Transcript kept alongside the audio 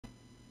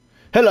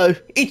Hello,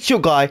 it's your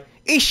guy,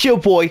 it's your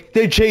boy,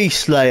 the G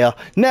Slayer.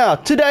 Now,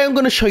 today I'm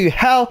going to show you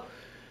how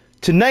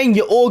to name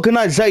your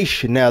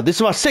organization. Now, this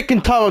is my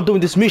second time I'm doing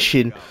this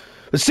mission.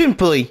 But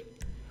simply,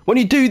 when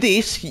you do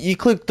this, you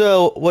click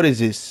the, what is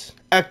this?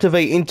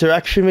 Activate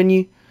interaction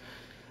menu.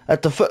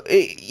 At the,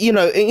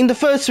 in the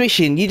first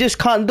mission, you just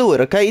can't do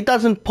it, okay? It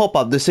doesn't pop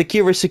up, the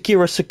secure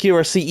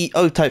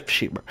CEO type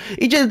shit, bro.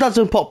 It just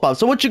doesn't pop up.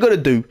 So what you gotta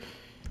do,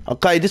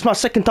 okay, this is my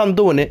second time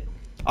doing it.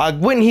 I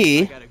went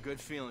here,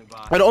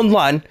 and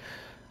online,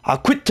 I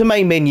quit the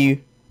main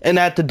menu, and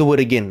I had to do it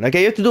again,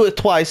 okay? You have to do it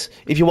twice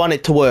if you want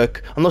it to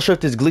work. I'm not sure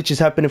if there's glitches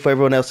happening for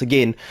everyone else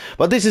again,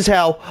 but this is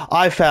how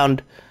I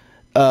found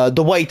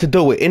the way to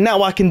do it. And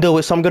now I can do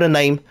it, so I'm gonna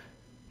name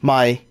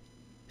my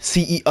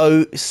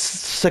CEO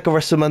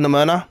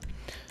Sekarasumanamana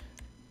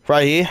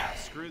right here.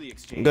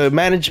 Go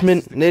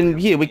management, and then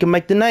here we can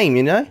make the name,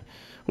 you know?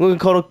 We're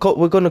gonna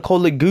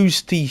call it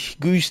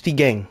Goosty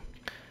Gang.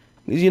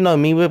 You know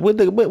me, we're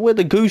the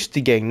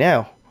Goosty Gang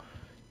now.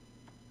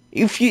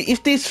 If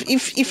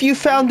you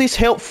found this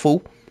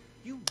helpful,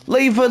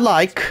 leave a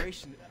like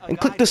and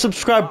click the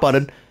subscribe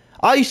button.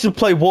 I used to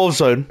play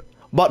Warzone,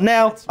 but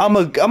now I'm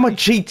a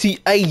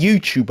GTA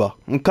YouTuber,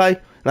 okay?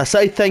 And I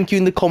say thank you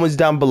in the comments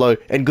down below,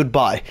 and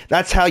goodbye.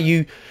 That's how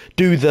you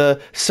do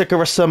the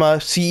Sekarasuma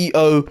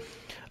CEO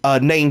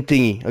name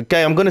thingy,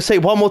 okay? I'm gonna say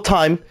it one more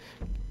time,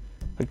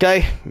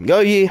 okay?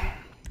 Go here,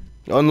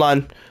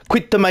 online,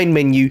 quit the main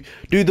menu,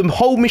 do the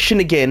whole mission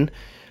again.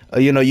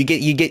 You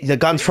get the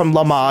guns from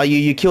Lamar,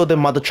 you kill them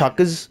mother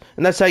truckers,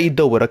 and that's how you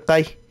do it,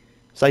 okay?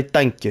 Say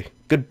thank you,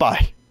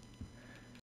 goodbye.